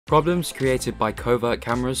Problems created by covert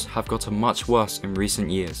cameras have gotten much worse in recent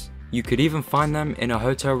years. You could even find them in a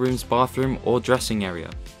hotel room's bathroom or dressing area.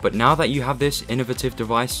 But now that you have this innovative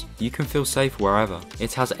device, you can feel safe wherever.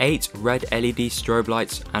 It has 8 red LED strobe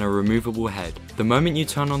lights and a removable head. The moment you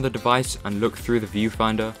turn on the device and look through the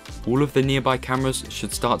viewfinder, all of the nearby cameras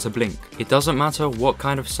should start to blink. It doesn't matter what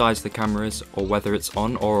kind of size the camera is or whether it's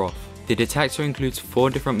on or off. The detector includes 4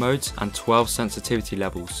 different modes and 12 sensitivity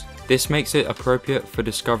levels. This makes it appropriate for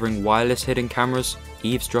discovering wireless hidden cameras,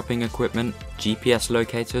 eavesdropping equipment, GPS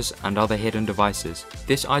locators, and other hidden devices.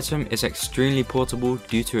 This item is extremely portable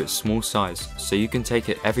due to its small size, so you can take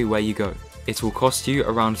it everywhere you go. It will cost you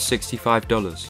around $65.